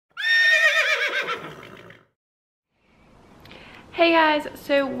Hey guys,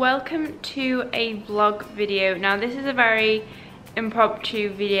 so welcome to a vlog video. Now this is a very impromptu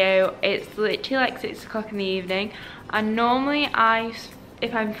video. It's literally like 6 o'clock in the evening, and normally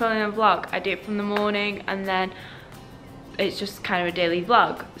if I'm filming a vlog, I do it from the morning and then it's just kind of a daily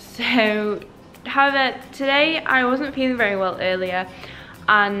vlog. So however, today I wasn't feeling very well earlier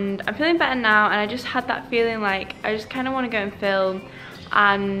and I'm feeling better now, and I just had that feeling like I just kind of want to go and film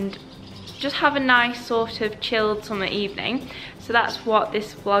and just have a nice sort of chilled summer evening. So that's what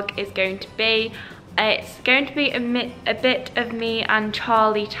this vlog is going to be. It's going to be a bit of me and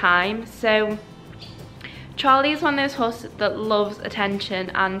Charlie time. So Charlie is one of those horses that loves attention,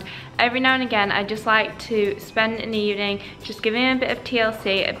 and every now and again I just like to spend an evening just giving him a bit of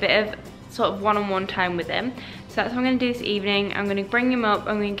TLC, a bit of sort of one-on-one time with him. So that's what I'm going to do this evening. I'm going to bring him up,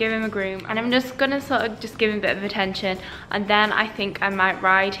 I'm going to give him a groom, and I'm just going to sort of just give him a bit of attention, and then I think I might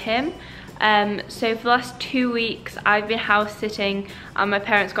ride him. So for the last 2 weeks I've been house sitting, and my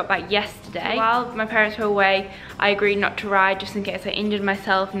parents got back yesterday. While my parents were away, I agreed not to ride just in case I injured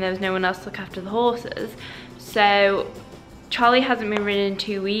myself and there was no one else to look after the horses. So Charlie hasn't been ridden in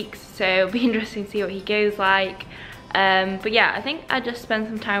 2 weeks, so it'll be interesting to see what he goes like. But yeah, I think I'll just spend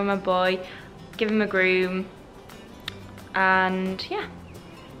some time with my boy, give him a groom, and yeah,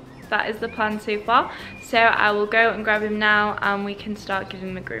 that is the plan so far. So I will go and grab him now and we can start giving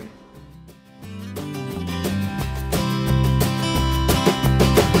him a groom.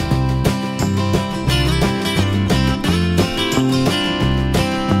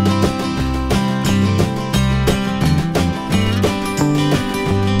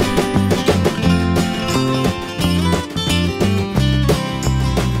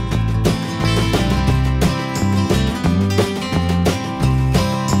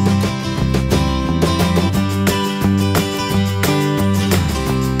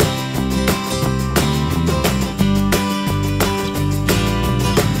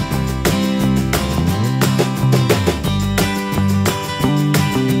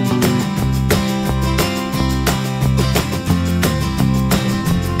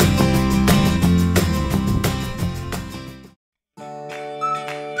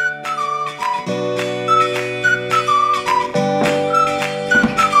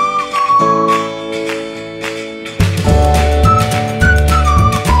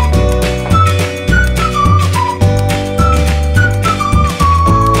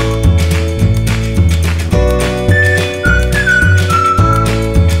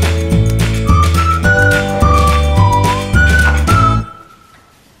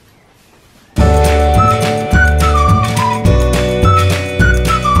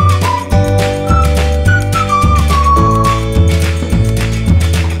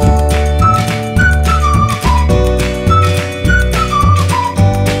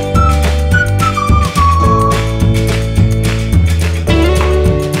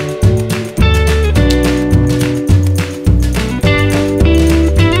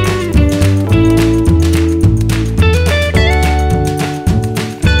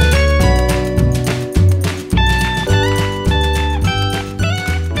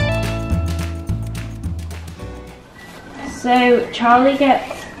 So Charlie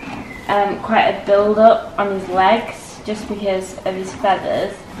gets quite a build up on his legs just because of his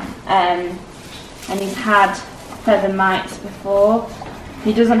feathers, and he's had feather mites before.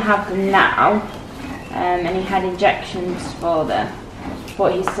 He doesn't have them now, and he had injections for them,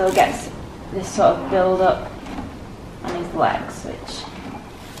 but he still gets this sort of build up on his legs, which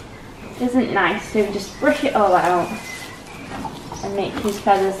isn't nice. So we just brush it all out and make his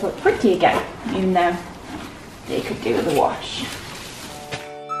feathers look pretty again, even though they could do with a wash.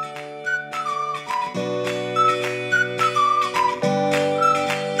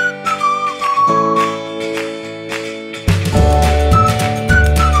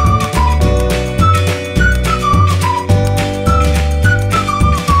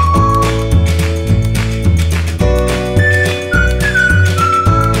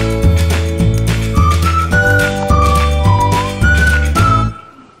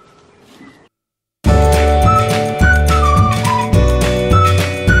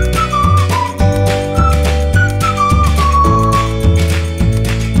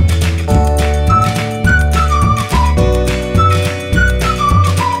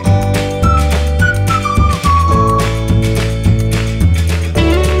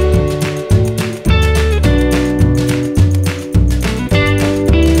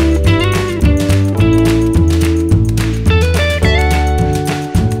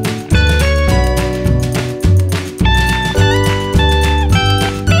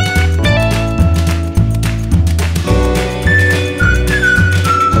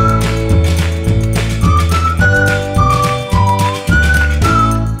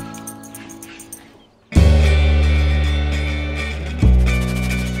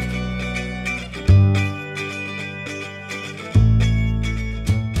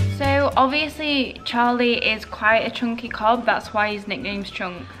 So obviously Charlie is quite a chunky cob, that's why his nickname's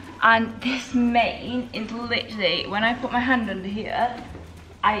Chunk. And this mane is literally, when I put my hand under here,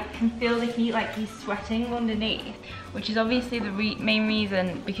 I can feel the heat, like he's sweating underneath, which is obviously the main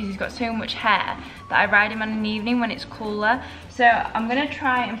reason, because he's got so much hair, that I ride him on an evening when it's cooler. So I'm gonna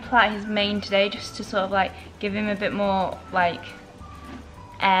try and plait his mane today, just to sort of like give him a bit more like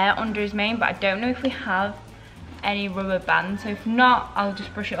air under his mane, but I don't know if we have any rubber bands, so if not, I'll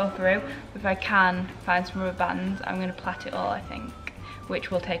just brush it all through. If I can find some rubber bands, I'm gonna plait it all, I think,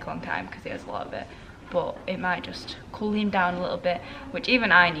 which will take a long time because he has a lot of it, but it might just cool him down a little bit, which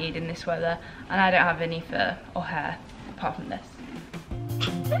even I need in this weather, and I don't have any fur or hair apart from this.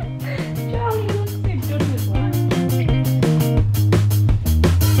 Charlie looks so done with life.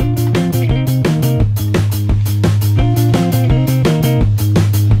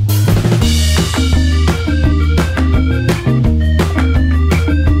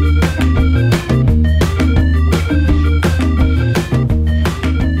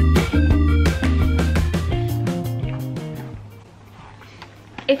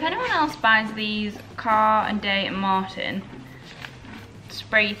 If anyone else buys these Car and Day and Martin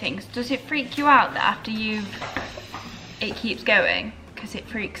spray things, does it freak you out that after it keeps going? Because it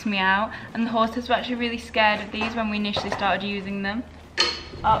freaks me out, and the horses were actually really scared of these when we initially started using them.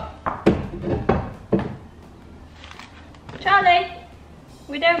 Oh. Charlie,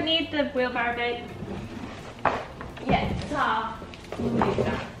 we don't need the wheelbarrow gate. Yeah, tar.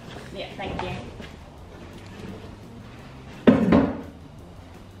 Yeah, thank you.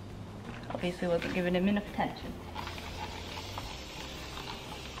 Obviously wasn't giving him enough attention.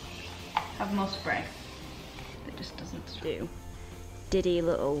 Have more spray. That just doesn't do. Diddy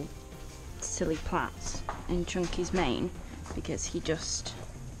little silly plaits in Chunky's mane, because he just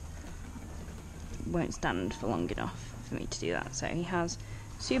won't stand for long enough for me to do that. So he has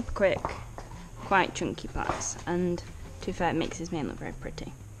super quick, quite chunky plaits, and to be fair, it makes his mane look very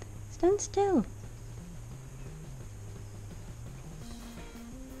pretty. Stand still.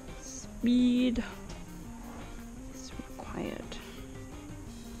 Speed is required.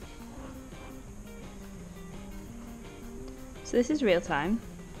 So this is real time,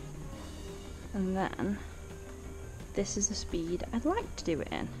 and then this is the speed I'd like to do it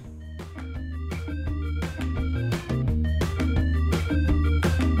in.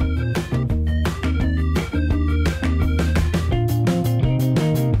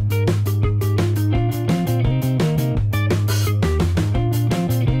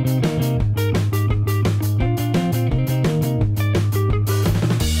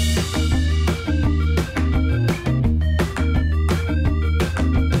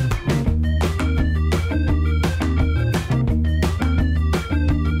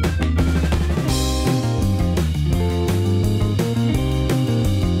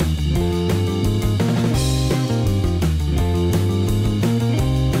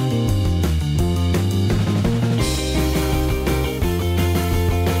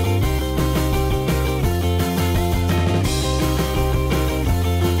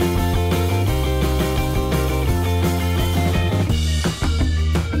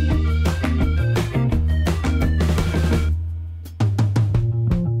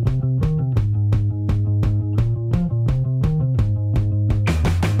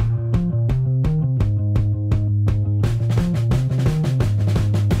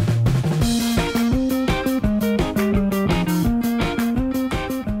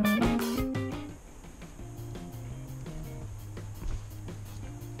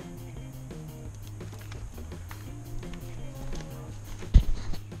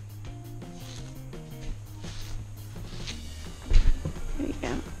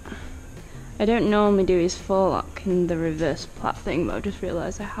 I don't normally do his forelock in the reverse plait thing, but I just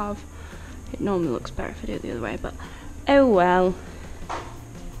realised I have. It normally looks better if I do it the other way, but oh well.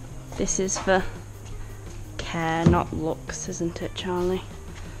 This is for care, not looks, isn't it, Charlie?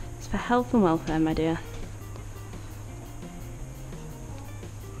 It's for health and welfare, my dear.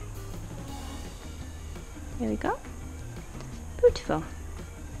 Here we go. Beautiful.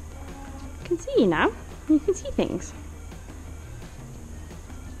 I can see you now. You can see things.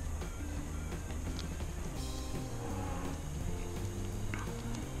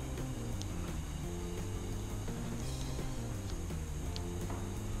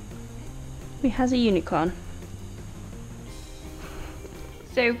 He has a unicorn.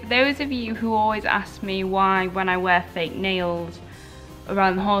 So for those of you who always ask me why when I wear fake nails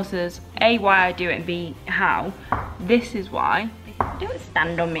around the horses, A, why I do it, and B, how, this is why. Don't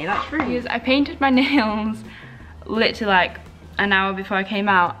stand on me, that's rude. Because I painted my nails literally like an hour before I came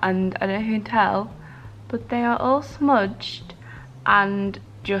out, and I don't know if you can tell, but they are all smudged, and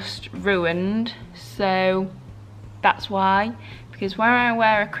just ruined, so that's why. Because when I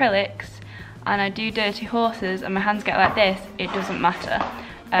wear acrylics and I do dirty horses and my hands get like this, it doesn't matter.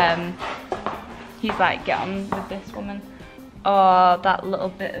 He's like, get on with this, woman. Oh, that little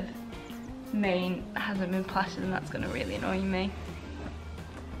bit of mane hasn't been plastered and that's gonna really annoy me.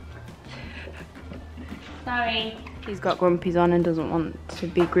 Sorry. He's got grumpies on and doesn't want to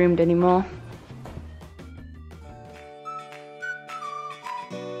be groomed anymore.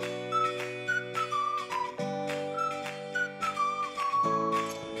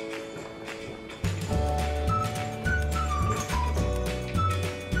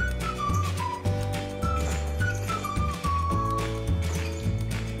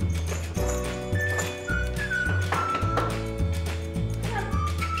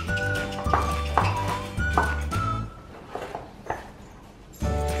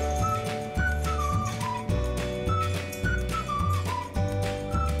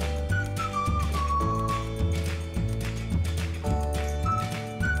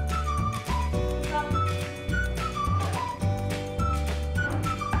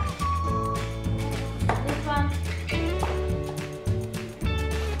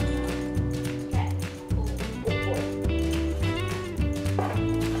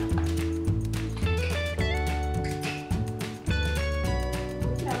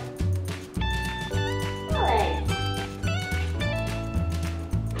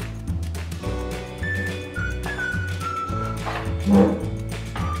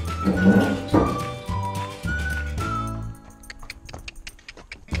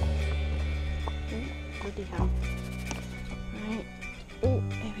 Bloody hell. Right. Oh,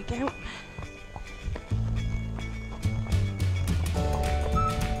 there we go.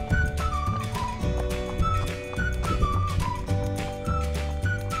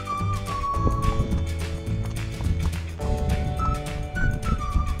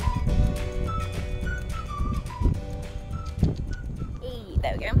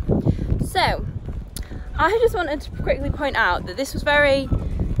 There we go. So, I just wanted to quickly point out that this was very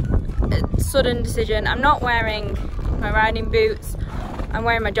sudden decision. I'm not wearing my riding boots, I'm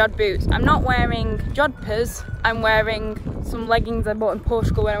wearing my jod boots. I'm not wearing jodhpurs, I'm wearing some leggings I bought in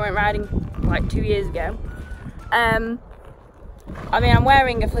Portugal when I went riding like 2 years ago. I mean, I'm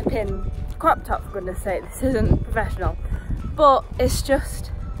wearing a flipping crop top, for goodness sake, this isn't professional. But it's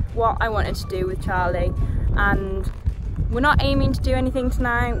just what I wanted to do with Charlie, and we're not aiming to do anything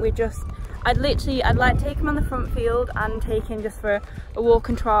tonight. We're just, I'd like to take him on the front field and take him just for a walk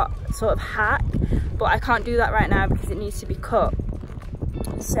and trot sort of hack, but I can't do that right now because it needs to be cut.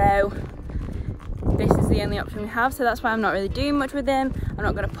 So this is the only option we have, so that's why I'm not really doing much with him. I'm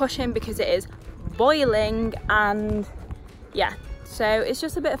not going to push him because it is boiling, and yeah, so it's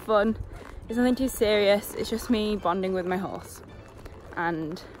just a bit of fun. It's nothing too serious, it's just me bonding with my horse,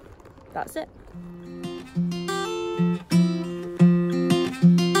 and that's it.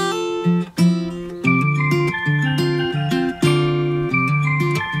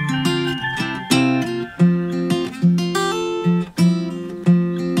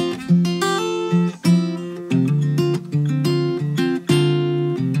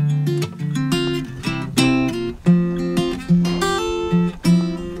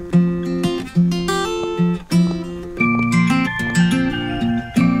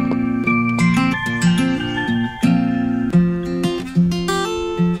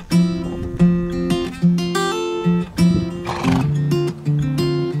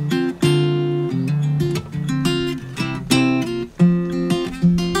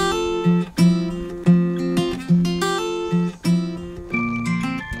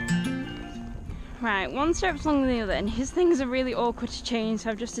 Right, one strip's longer than the other, and his things are really awkward to change, so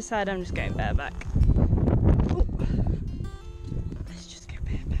I've just decided I'm just going bareback. Ooh. Let's just go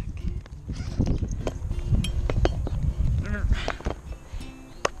bareback.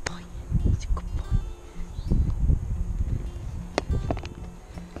 Good boy. He's a good boy.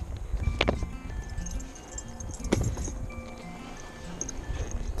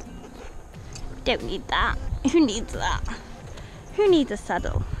 Don't need that. Who needs that? Who needs a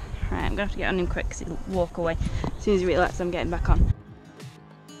saddle? Right, I'm gonna have to get on him quick because he'll walk away as soon as he realises I'm getting back on.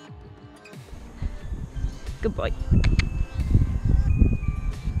 Good boy.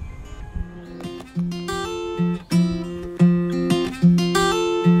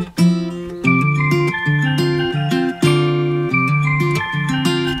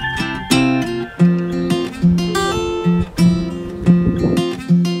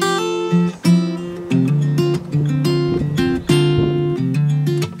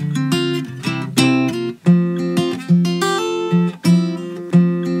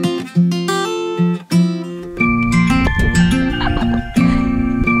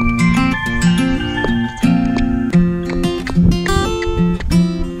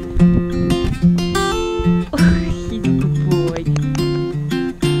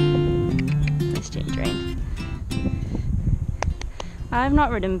 I've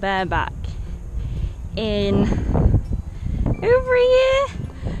not ridden bareback in over a year,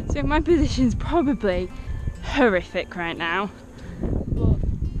 so my position's probably horrific right now.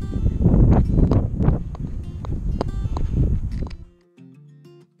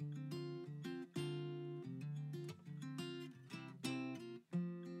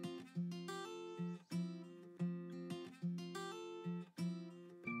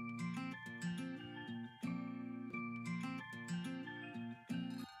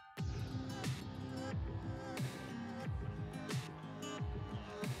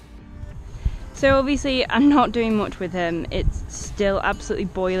 So obviously I'm not doing much with him, it's still absolutely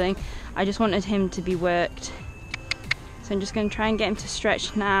boiling. I just wanted him to be worked. So I'm just going to try and get him to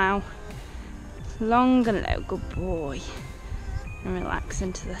stretch now. Long and low, good boy. And relax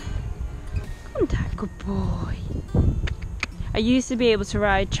into the contact, good boy. I used to be able to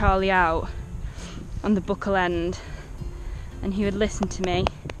ride Charlie out on the buckle end and he would listen to me.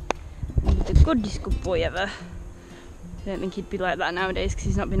 He'd be the goodest good boy ever. I don't think he'd be like that nowadays because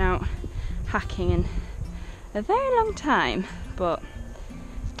he's not been out hacking in a very long time, but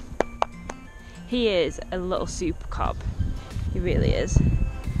he is a little super cob. He really is.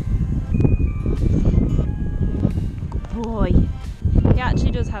 Good boy. He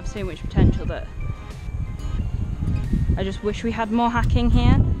actually does have so much potential that I just wish we had more hacking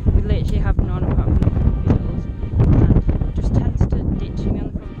here. We literally have none apart from the wheels, and just tends to ditch me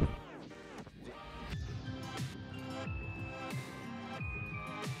on the front.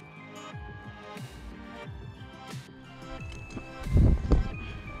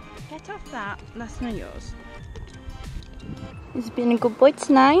 Get off that, that's not yours. He's been a good boy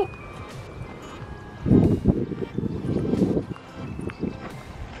tonight.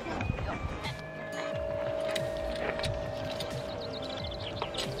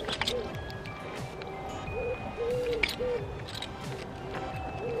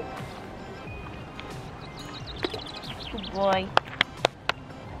 Good boy.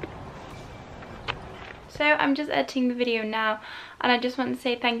 So I'm just editing the video now, and I just want to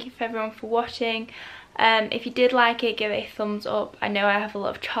say thank you for everyone for watching. If you did like it, give it a thumbs up. I know I have a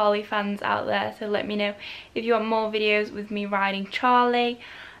lot of Charlie fans out there, so let me know if you want more videos with me riding Charlie.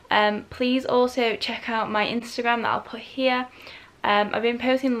 Please also check out my Instagram that I'll put here. I've been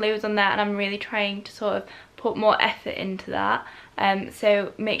posting loads on there and I'm really trying to sort of put more effort into that.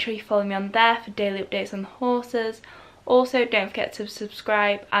 So make sure you follow me on there for daily updates on the horses. Also, don't forget to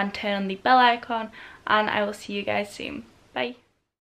subscribe and turn on the bell icon, and I will see you guys soon. Bye.